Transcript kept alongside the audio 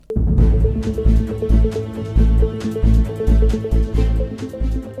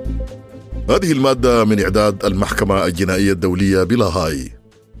هذه المادة من إعداد المحكمة الجنائية الدولية بلاهاي،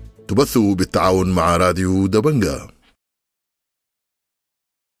 تبث بالتعاون مع راديو دبنجا.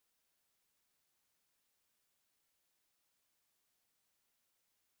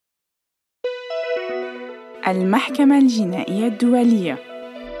 المحكمة الجنائية الدولية.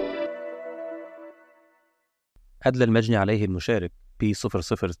 أدلى المجني عليه المشارك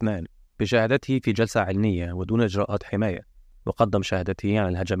P002 بشهادته في جلسة علمية ودون إجراءات حماية، وقدم شهادته عن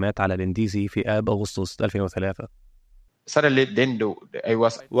الهجمات على بنديسي في آب أغسطس 2003.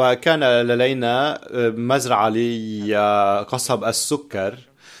 وكان لدينا مزرعة لقصب السكر،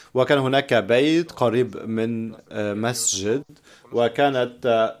 وكان هناك بيت قريب من مسجد،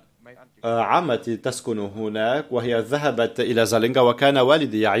 وكانت عمتي تسكن هناك وهي ذهبت إلى زالينغا، وكان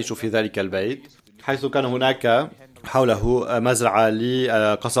والدي يعيش في ذلك البيت حيث كان هناك حوله مزرعة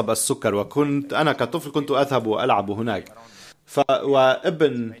لقصب السكر. وكنت أنا كطفل كنت أذهب وألعب هناك.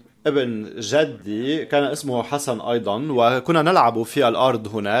 ابن جدي كان اسمه حسن أيضا، وكنا نلعب في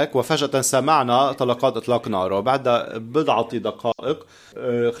الأرض هناك، وفجأة سمعنا طلقات إطلاق نار، وبعد بضعة دقائق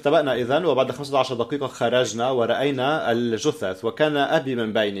اختبأنا إذن، وبعد 15 دقيقة خرجنا ورأينا الجثث، وكان أبي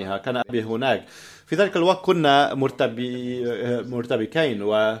من بينها. كان أبي هناك في ذلك الوقت. كنا مرتبكين،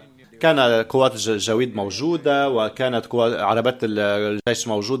 وكان قوات الجويد موجودة، وكانت عربات الجيش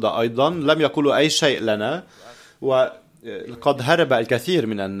موجودة أيضا. لم يقولوا أي شيء لنا، وقد هرب الكثير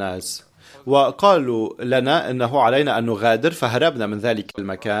من الناس، وقالوا لنا أنه علينا أن نغادر، فهربنا من ذلك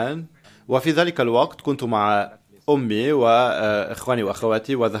المكان. وفي ذلك الوقت كنت مع أمي وإخواني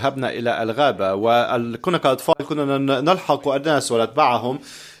وأخواتي، وذهبنا إلى الغابة، وكنا كأطفال كنا نلحق الناس ونتبعهم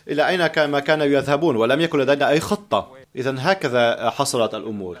إلى أين ما كانوا يذهبون، ولم يكن لدينا أي خطة. إذن هكذا حصلت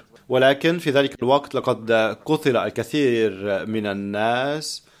الأمور. ولكن في ذلك الوقت لقد قتل الكثير من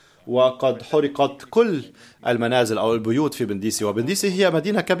الناس، وقد حرقت كل المنازل أو البيوت في بنديسي، وبنديسي هي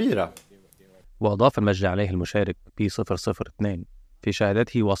مدينة كبيرة. وأضاف المجني عليه المشارك P002 في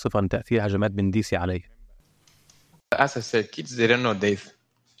شهادته واصفا تأثير هجمات بنديسي عليه.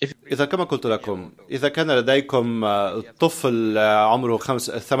 إذا كما قلت لكم، إذا كان لديكم طفل عمره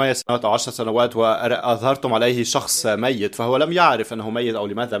 8 سنوات أو 10 سنوات وأظهرتم عليه شخص ميت، فهو لم يعرف أنه ميت أو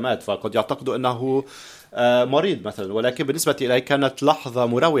لماذا مات، فقد يعتقد أنه مريض مثلا. ولكن بالنسبة إلي كانت لحظة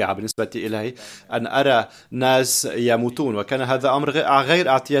مروعة بالنسبة إلي أن أرى ناس يموتون، وكان هذا أمر غير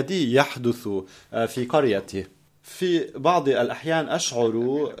اعتيادي يحدث في قريتي. في بعض الأحيان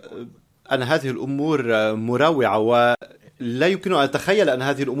أشعر أن هذه الأمور مروعة، ولا يمكن أن أتخيل أن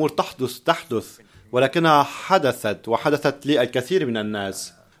هذه الأمور تحدث، ولكنها حدثت للكثير من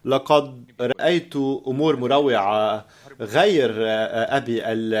الناس. لقد رأيت أمور مروعة غير أبي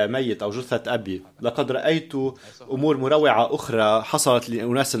الميت أو جثة أبي. لقد رأيت أمور مروعة أخرى حصلت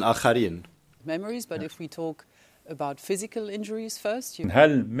لأناس آخرين.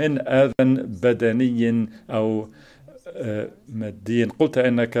 هل من أذى بدني أو مادي؟ قلت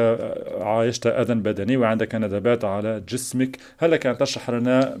أنك عايشت أذى بدني وعندك ندبات على جسمك، هل لك أن تشرح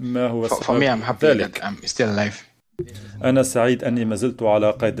لنا ما هو سبب ذلك؟ أنا سعيد أني ما زلت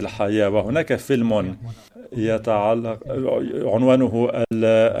على قيد الحياة. وهناك فيلم يتعلق عنوانه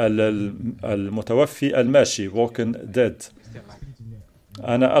المتوفي الماشي Walking Dead.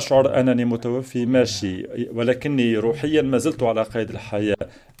 أنا أشعر أنني متوفي ماشي، ولكني روحيا ما زلت على قيد الحياة،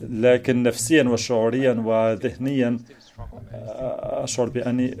 لكن نفسيا وشعوريا وذهنيا أشعر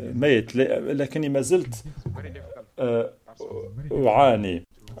بأني ميت، لكني ما زلت أعاني.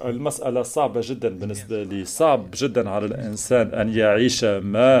 المسألة صعبة جدا بالنسبة لي، صعب جدا على الإنسان أن يعيش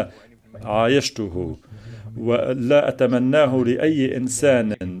ما عايشته، ولا أتمناه لأي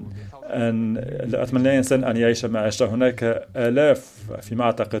إنسان لا أتمنى إنسان أن يعيش ما عيشته. هناك آلاف فيما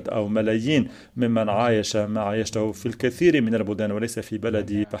أعتقد أو ملايين ممن عايش ما عايشته في الكثير من البلدان وليس في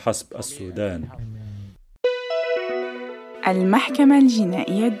بلدي فحسب، السودان. المحكمة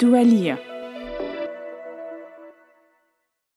الجنائية الدولية.